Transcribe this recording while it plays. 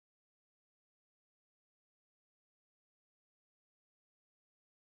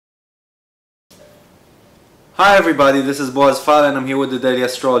Hi everybody, this is Boaz Fyler and I'm here with the daily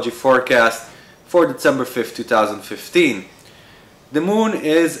astrology forecast for December 5th, 2015. The moon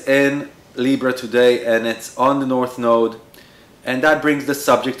is in Libra today and it's on the North Node, and that brings the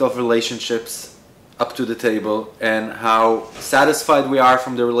subject of relationships up to the table and how satisfied we are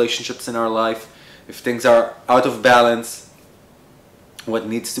from the relationships in our life, if things are out of balance, what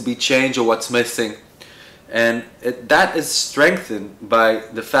needs to be changed or what's missing. And that is strengthened by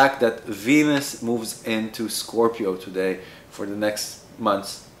the fact that Venus moves into Scorpio today for the next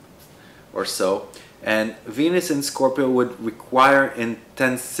months or so. And Venus in Scorpio would require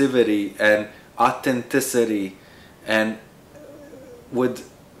intensivity and authenticity and would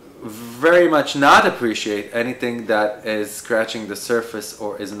very much not appreciate anything that is scratching the surface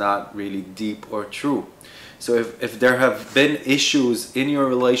or is not really deep or true. So if there have been issues in your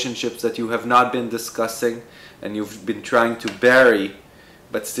relationships that you have not been discussing and you've been trying to bury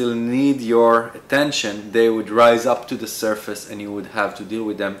but still need your attention, they would rise up to the surface and you would have to deal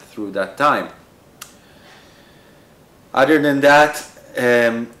with them through that time. Other than that,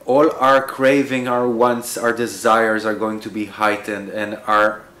 all our craving, our wants, our desires are going to be heightened, and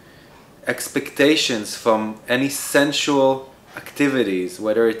our expectations from any sensual activities,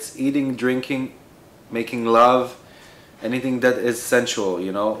 whether it's eating, drinking, making love, anything that is sensual,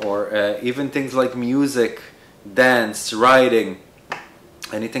 you know, or even things like music, dance, writing,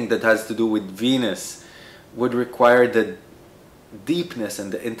 anything that has to do with Venus would require the deepness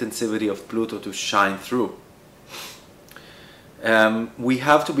and the intensivity of Pluto to shine through. We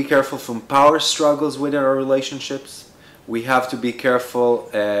have to be careful from power struggles within our relationships. We have to be careful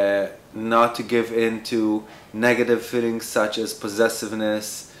not to give in to negative feelings such as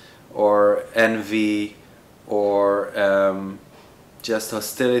possessiveness or envy or just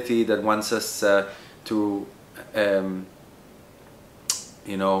hostility that wants us to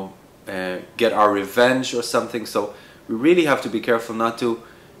get our revenge or something. So we really have to be careful not to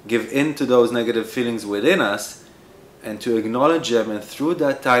give in to those negative feelings within us and to acknowledge them, and through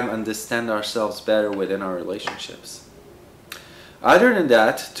that time understand ourselves better within our relationships. Other than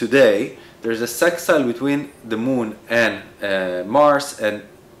that, today there's a sextile between the moon and Mars, and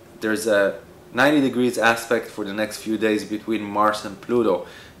there's a 90 degrees aspect for the next few days between Mars and Pluto.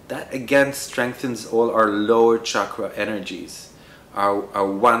 That again strengthens all our lower chakra energies, our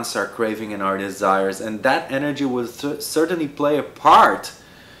wants, our craving, and our desires. And that energy will certainly play a part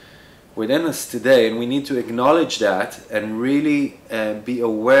within us today, and we need to acknowledge that and really be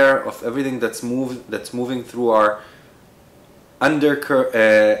aware of everything that's moving through our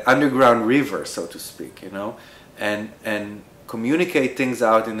underground river, so to speak, you know, and communicate things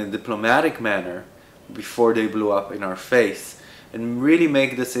out in a diplomatic manner before they blew up in our face, and really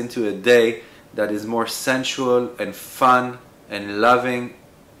make this into a day that is more sensual and fun and loving,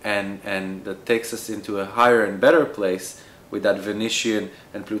 and that takes us into a higher and better place with that Venetian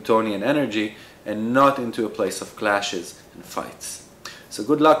and Plutonian energy, and not into a place of clashes and fights. So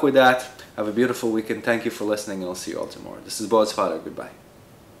good luck with that. Have a beautiful weekend. Thank you for listening, and I'll see you all tomorrow. This is Boaz Fyler. Goodbye.